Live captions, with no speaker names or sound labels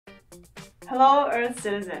Hello Earth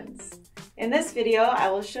citizens! In this video, I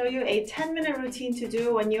will show you a 10-minute routine to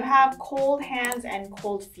do when you have cold hands and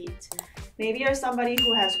cold feet. Maybe you're somebody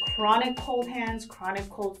who has chronic cold hands, chronic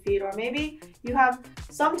cold feet, or maybe you have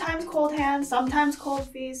sometimes cold hands, sometimes cold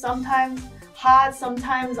feet, sometimes hot,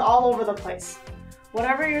 sometimes all over the place.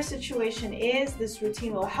 Whatever your situation is, this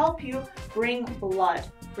routine will help you bring blood,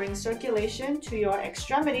 bring circulation to your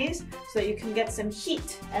extremities so that you can get some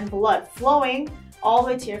heat and blood flowing all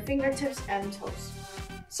the way to your fingertips and toes.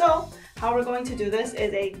 So, how we're going to do this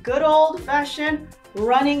is a good old-fashioned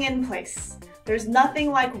running in place. There's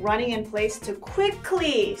nothing like running in place to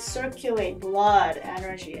quickly circulate blood,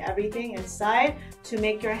 energy, everything inside to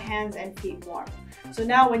make your hands and feet warm. So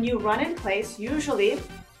now when you run in place, usually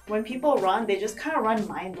when people run, they just kind of run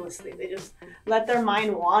mindlessly. They just let their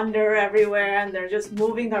mind wander everywhere and they're just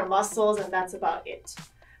moving their muscles and that's about it.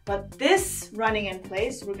 But this running in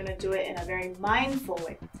place, we're going to do it in a very mindful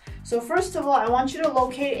way. So first of all, I want you to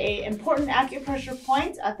locate an important acupressure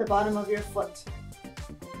point at the bottom of your foot.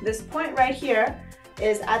 This point right here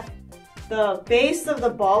is at the base of the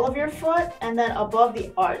ball of your foot and then above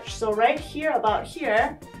the arch. So right here, about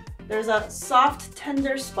here, there's a soft,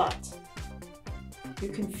 tender spot. You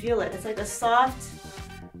can feel it. It's like a soft,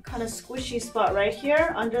 kind of squishy spot right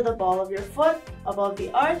here under the ball of your foot, above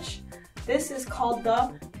the arch. This is called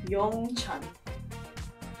the Yongchan.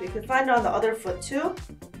 You can find it on the other foot too.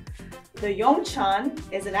 The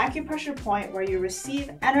Yongchan is an acupressure point where you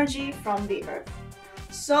receive energy from the earth.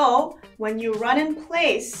 So when you run in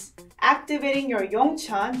place, activating your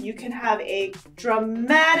Yongchan, you can have a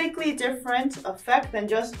dramatically different effect than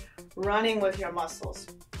just running with your muscles.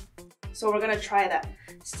 So we're going to try that.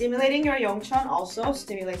 Stimulating your Yongchan also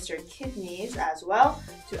stimulates your kidneys as well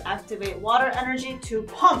to activate water energy to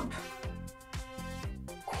pump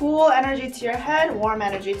cool energy to your head, warm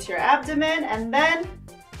energy to your abdomen, and then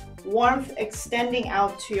warmth extending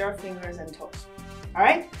out to your fingers and toes. All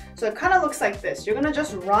right? So it kind of looks like this. You're going to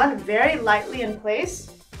just run very lightly in place.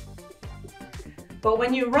 But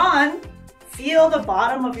when you run, feel the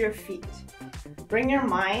bottom of your feet. Bring your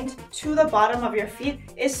mind to the bottom of your feet,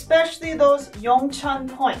 especially those Yongchan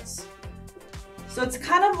points. So it's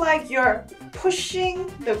kind of like you're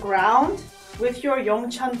pushing the ground with your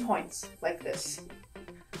Yongchan points, like this.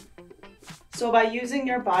 So by using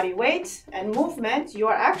your body weight and movement, you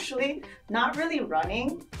are actually not really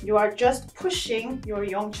running. You are just pushing your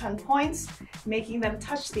Yongchan points, making them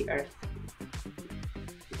touch the earth.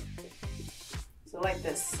 So like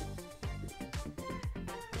this.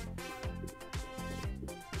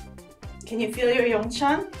 Can you feel your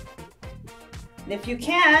Yongchan? And if you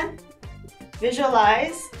can,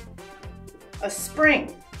 visualize a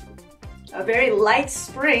spring, a very light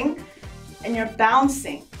spring, and you're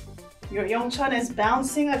bouncing. Your Yongchan is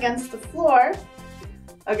bouncing against the floor,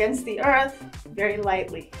 against the earth, very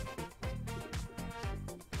lightly.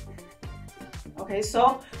 Okay,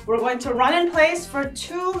 so we're going to run in place for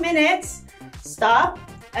 2 minutes, stop,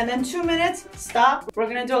 and then 2 minutes, stop. We're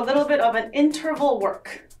going to do a little bit of an interval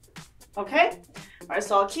work. Okay? All right,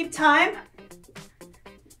 so I'll keep time.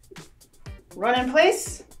 Run in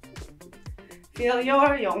place. Feel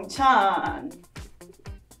your Yongchan.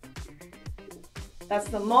 That's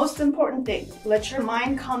the most important thing. Let your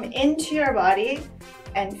mind come into your body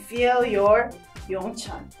and feel your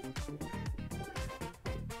Yongchan.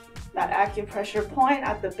 That acupressure point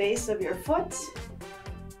at the base of your foot.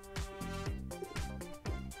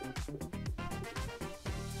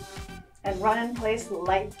 And run in place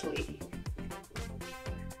lightly.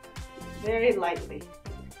 Very lightly.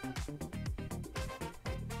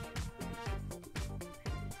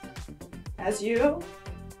 As you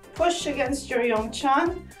push against your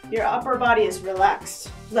Yongchan, your upper body is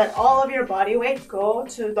relaxed. Let all of your body weight go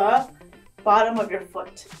to the bottom of your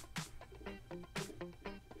foot.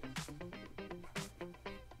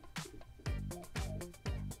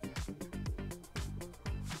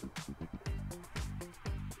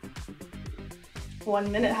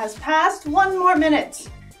 One minute has passed. 1 more minute.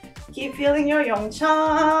 Keep feeling your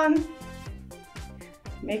Yongchan.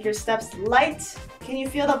 Make your steps light. Can you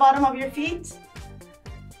feel the bottom of your feet?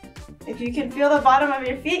 If you can feel the bottom of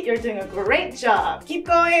your feet, you're doing a great job. Keep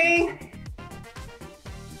going.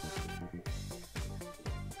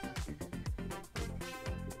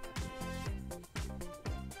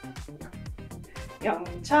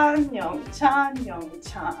 Yongchan, Yongchan,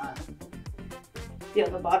 Yongchan. Feel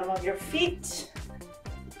the bottom of your feet.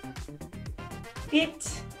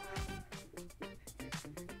 Feet.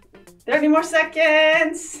 30 more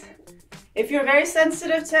seconds. If you're very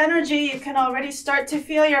sensitive to energy, you can already start to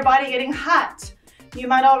feel your body getting hot. You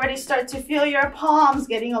might already start to feel your palms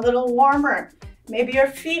getting a little warmer. Maybe your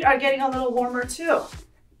feet are getting a little warmer too.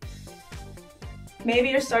 Maybe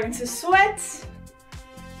you're starting to sweat,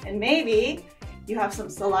 and maybe you have some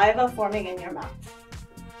saliva forming in your mouth.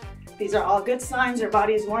 These are all good signs your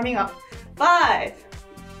body is warming up. 5,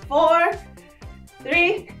 4,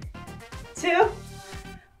 3, 2,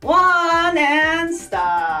 1, and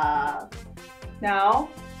stop. Now,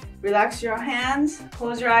 relax your hands,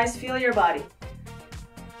 close your eyes, feel your body.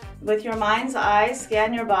 With your mind's eye,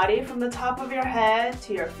 scan your body from the top of your head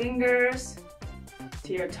to your fingers,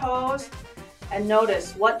 to your toes, and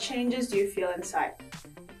notice what changes do you feel inside.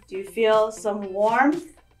 Do you feel some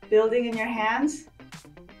warmth building in your hands?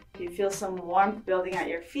 Do you feel some warmth building at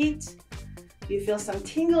your feet? Do you feel some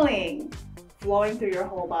tingling flowing through your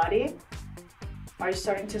whole body? Are you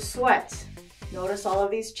starting to sweat? Notice all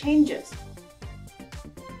of these changes.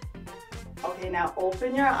 Okay, now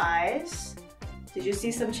open your eyes. Did you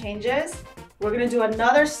see some changes? We're gonna do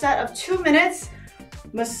another set of 2 minutes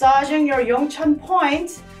massaging your Yongchun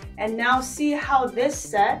point, and now see how this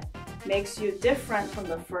set makes you different from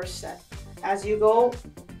the first set. As you go,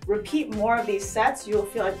 repeat more of these sets, you'll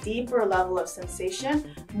feel a deeper level of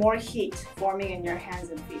sensation, more heat forming in your hands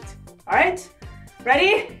and feet. All right,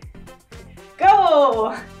 ready?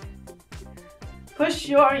 Go! Push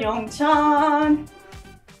your Yongchun.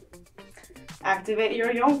 Activate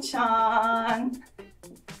your Yongchun.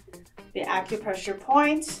 The acupressure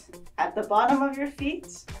point at the bottom of your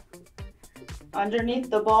feet,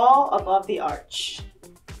 underneath the ball, above the arch.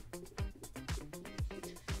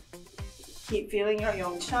 Keep feeling your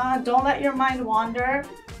Yongchun. Don't let your mind wander.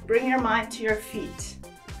 Bring your mind to your feet.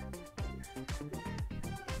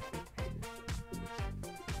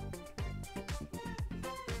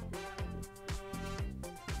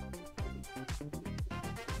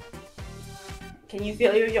 Can you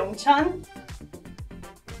feel your Yongchun?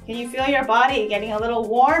 Can you feel your body getting a little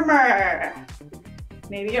warmer?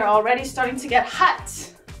 Maybe you're already starting to get hot.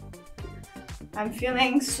 I'm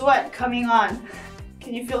feeling sweat coming on.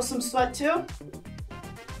 Can you feel some sweat too?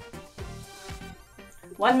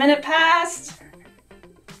 1 minute passed.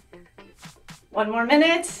 1 more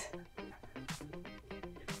minute.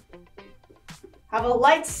 Have a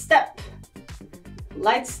light step.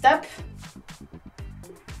 Light step.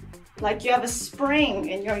 Like you have a spring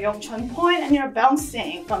in your Yongchun point and you're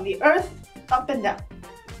bouncing from the earth up and down.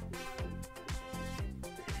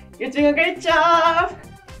 You're doing a great job.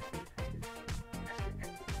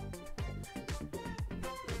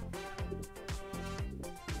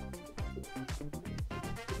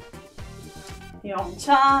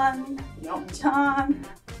 Yongchun, Yongchun.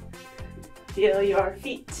 Feel your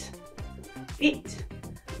feet, feet,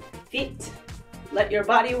 feet. Let your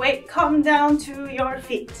body weight come down to your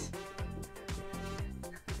feet.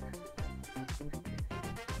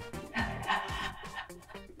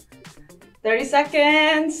 "30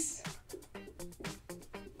 seconds.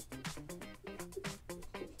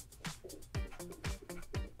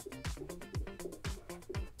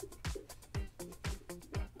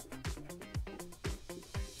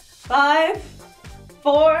 Five,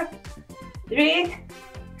 4, 3,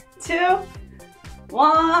 2,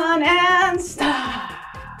 1, and stop.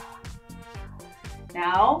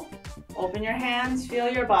 Now, open your hands, feel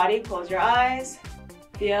your body, close your eyes,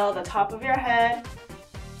 feel the top of your head,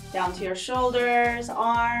 down to your shoulders,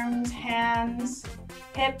 arms, hands,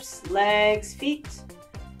 hips, legs, feet,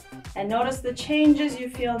 and notice the changes you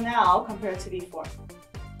feel now compared to before.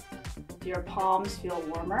 Do your palms feel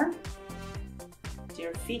warmer? Do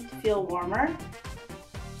your feet feel warmer?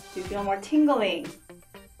 Do you feel more tingling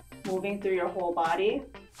moving through your whole body?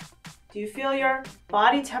 Do you feel your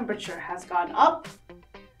body temperature has gone up?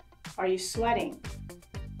 Are you sweating?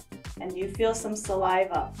 And do you feel some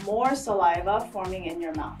saliva, more saliva forming in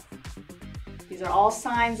your mouth? These are all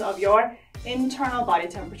signs of your internal body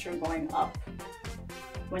temperature going up.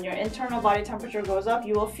 When your internal body temperature goes up,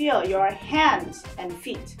 you will feel your hands and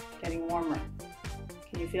feet getting warmer.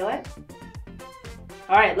 Can you feel it?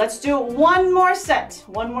 All right, let's do one more set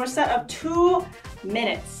of 2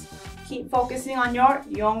 minutes. Keep focusing on your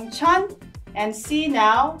Yongchun and see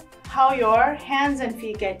now how your hands and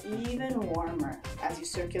feet get even warmer as you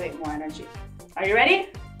circulate more energy. Are you ready?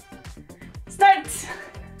 Start!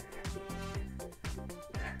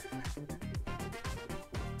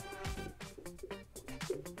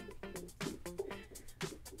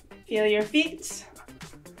 Feel your feet.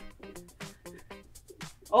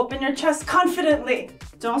 Open your chest confidently.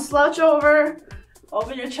 Don't slouch over.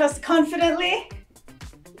 Open your chest confidently,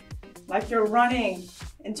 like you're running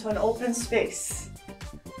into an open space.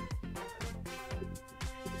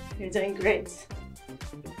 You're doing great.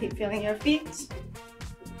 Keep feeling your feet.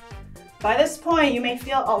 By this point, you may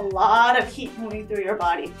feel a lot of heat moving through your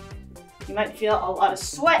body. You might feel a lot of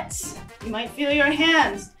sweat. You might feel your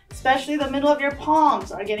hands, especially the middle of your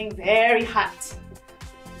palms, are getting very hot.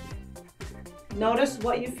 Notice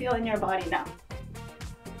what you feel in your body now.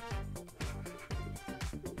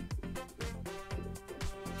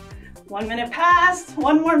 One minute passed,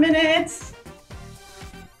 one more minute.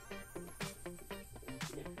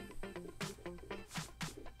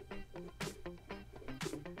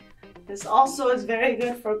 This also is very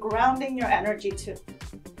good for grounding your energy too.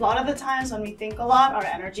 A lot of the times when we think a lot, our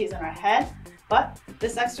energy is in our head, but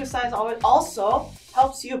this exercise also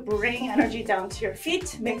helps you bring energy down to your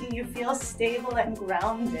feet, making you feel stable and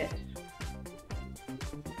grounded.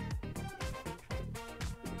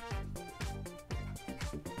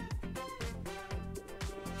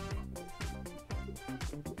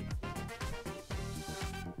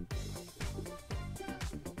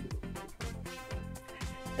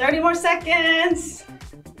 Thirty more seconds.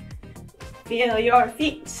 Feel your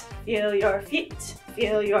feet, feel your feet,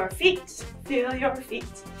 feel your feet, feel your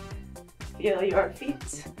feet, feel your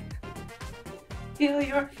feet, feel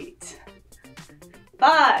your feet.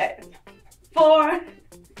 5, 4,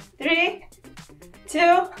 3,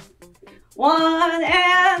 2, 1,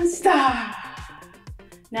 and stop.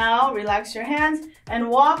 Now relax your hands and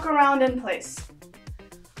walk around in place.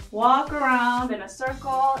 Walk around in a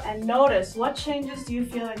circle and notice what changes do you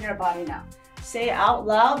feel in your body now. Say out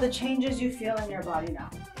loud the changes you feel in your body now.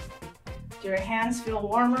 Do your hands feel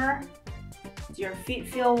warmer? Do your feet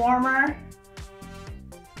feel warmer?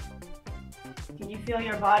 Can you feel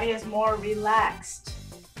your body is more relaxed?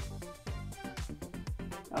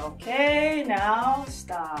 Okay, now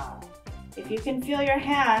stop. If you can feel your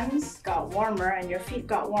hands got warmer and your feet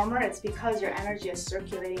got warmer, it's because your energy is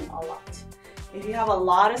circulating a lot. If you have a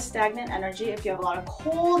lot of stagnant energy, if you have a lot of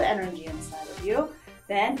cold energy inside of you,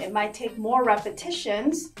 then it might take more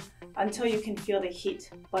repetitions until you can feel the heat.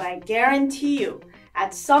 But I guarantee you,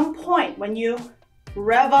 at some point when you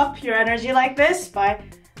rev up your energy like this by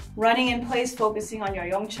running in place, focusing on your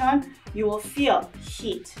Yongchun, you will feel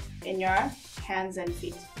heat in your hands and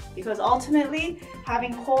feet. Because ultimately,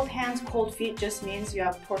 having cold hands, cold feet just means you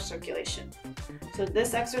have poor circulation. So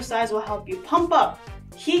this exercise will help you pump up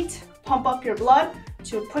heat, pump up your blood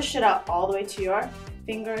to push it out all the way to your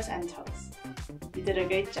fingers and toes. You did a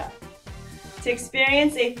great job. To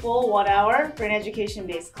experience a full 1 hour brain education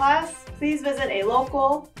based class, please visit a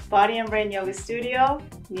local body and brain yoga studio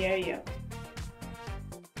near you.